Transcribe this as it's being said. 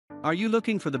Are you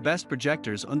looking for the best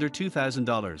projectors under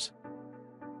 $2,000?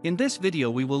 In this video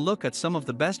we will look at some of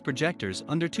the best projectors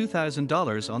under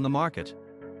 $2,000 on the market.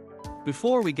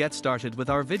 Before we get started with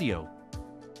our video,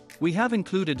 we have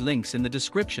included links in the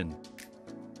description,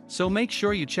 so make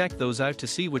sure you check those out to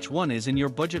see which one is in your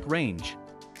budget range.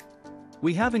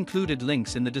 We have included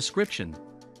links in the description,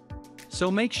 so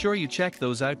make sure you check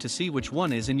those out to see which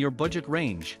one is in your budget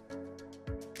range.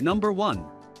 Number 1.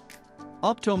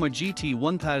 Optoma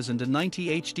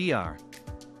GT1090HDR.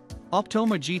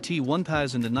 Optoma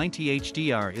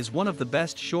GT1090HDR is one of the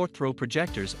best short-throw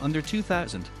projectors under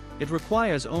 $2,000. It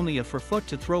requires only a 4-foot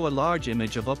to throw a large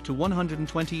image of up to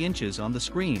 120 inches on the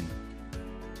screen.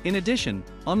 In addition,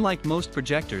 unlike most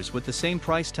projectors with the same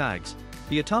price tags,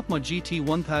 the Optoma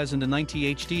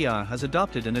GT1090HDR has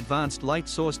adopted an advanced light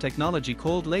source technology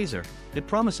called laser. It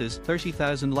promises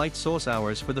 30,000 light source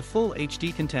hours for the full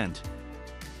HD content.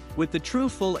 With the true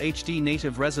Full HD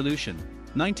native resolution,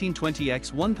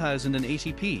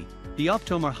 1920x1080p, the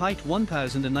Optoma Height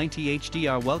 1090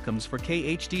 HDR welcomes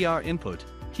 4K HDR input,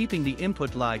 keeping the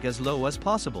input lag as low as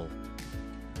possible.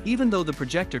 Even though the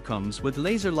projector comes with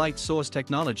laser light source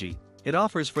technology, it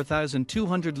offers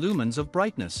 4,200 lumens of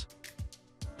brightness.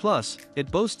 Plus, it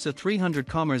boasts a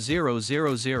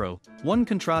 300,000:1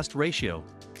 contrast ratio.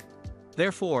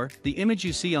 Therefore, the image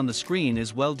you see on the screen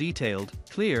is well detailed,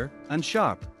 clear, and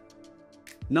sharp.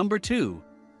 Number 2.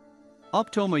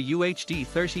 Optoma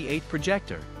UHD38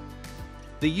 Projector.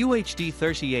 The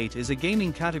UHD38 is a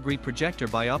gaming category projector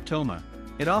by Optoma.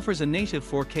 It offers a native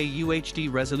 4K UHD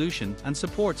resolution and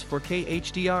supports 4K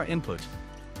HDR input.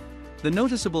 The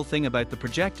noticeable thing about the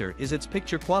projector is its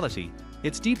picture quality.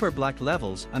 Its deeper black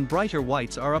levels and brighter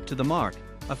whites are up to the mark,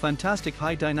 a fantastic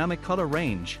high dynamic color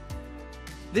range.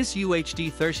 This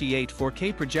UHD38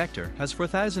 4K projector has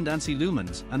 4,000 ANSI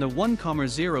lumens and a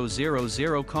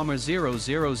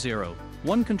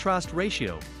 1,000,000:1 contrast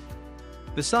ratio.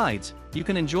 Besides, you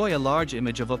can enjoy a large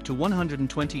image of up to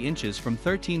 120 inches from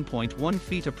 13.1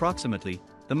 feet approximately.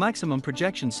 The maximum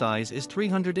projection size is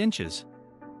 300 inches.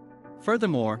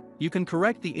 Furthermore, you can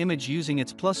correct the image using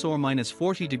its plus or minus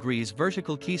 40 degrees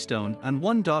vertical keystone and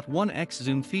 1.1x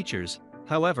zoom features.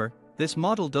 However, this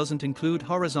model doesn't include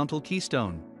horizontal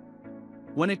keystone.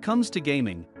 When it comes to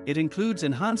gaming, it includes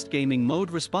enhanced gaming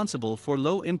mode responsible for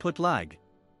low input lag.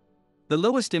 The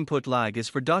lowest input lag is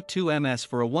for 0.2 ms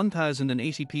for a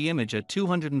 1080p image at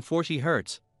 240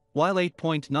 Hz, while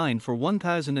 8.9 for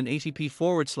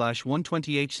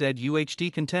 1080p/120Hz UHD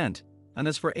content, and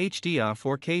as for HDR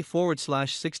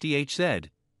 4K/60Hz,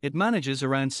 it manages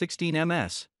around 16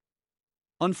 ms.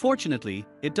 Unfortunately,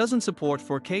 it doesn't support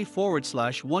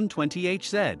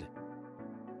 4K/120Hz.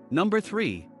 Number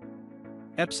 3.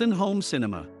 Epson Home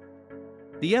Cinema.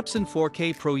 The Epson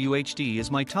 4K Pro UHD is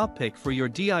my top pick for your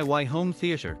DIY home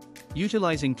theater,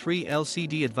 utilizing 3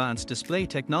 LCD advanced display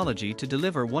technology to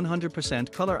deliver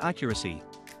 100% color accuracy.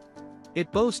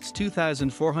 It boasts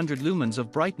 2,400 lumens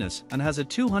of brightness and has a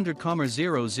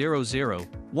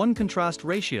 200,000:1 contrast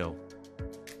ratio.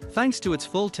 Thanks to its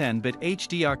full 10-bit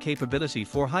HDR capability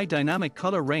for high dynamic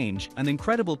color range and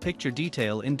incredible picture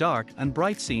detail in dark and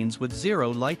bright scenes with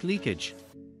zero light leakage.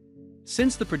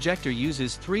 Since the projector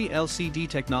uses 3 LCD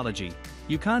technology,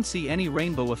 you can't see any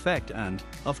rainbow effect and,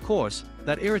 of course,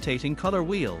 that irritating color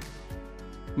wheel.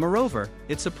 Moreover,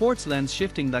 it supports lens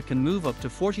shifting that can move up to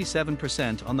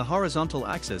 47% on the horizontal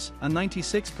axis and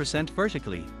 96%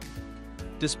 vertically.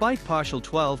 Despite partial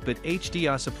 12-bit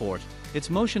HDR support, its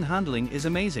motion handling is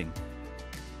amazing.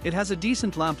 It has a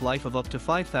decent lamp life of up to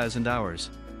 5,000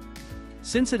 hours.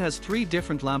 Since it has 3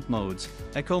 different lamp modes,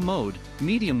 eco mode,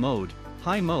 medium mode,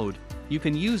 high mode, you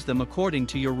can use them according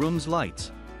to your room's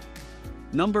lights.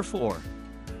 Number 4.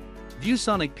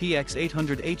 ViewSonic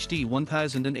PX800HD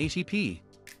 1080p.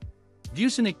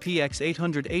 ViewSonic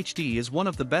PX800HD is one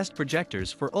of the best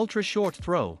projectors for ultra-short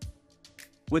throw.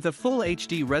 With a full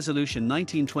HD resolution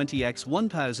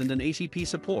 1920x1080p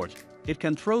support, it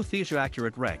can throw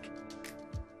theater-accurate Rec.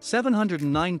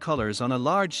 709 colors on a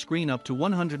large screen up to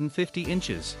 150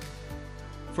 inches.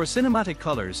 For cinematic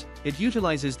colors, it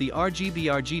utilizes the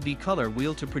RGB color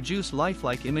wheel to produce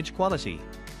lifelike image quality.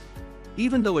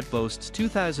 Even though it boasts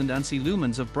 2,000 ANSI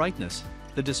lumens of brightness,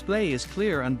 the display is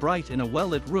clear and bright in a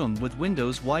well-lit room with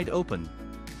windows wide open.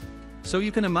 So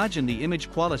you can imagine the image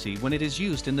quality when it is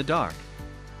used in the dark.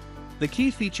 The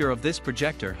key feature of this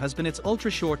projector has been its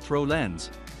ultra-short throw lens,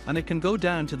 and it can go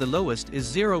down to the lowest is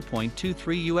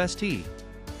 0.23 UST.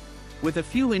 With a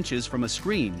few inches from a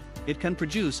screen, it can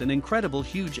produce an incredible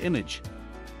huge image.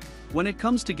 When it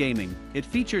comes to gaming, it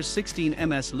features 16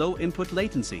 ms low input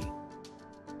latency.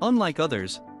 Unlike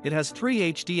others, it has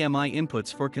 3 HDMI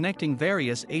inputs for connecting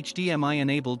various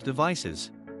HDMI-enabled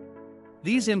devices.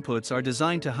 These inputs are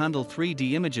designed to handle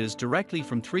 3D images directly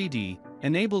from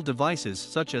 3D-enabled devices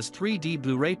such as 3D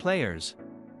Blu-ray players.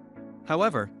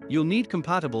 However, you'll need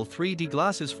compatible 3D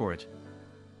glasses for it.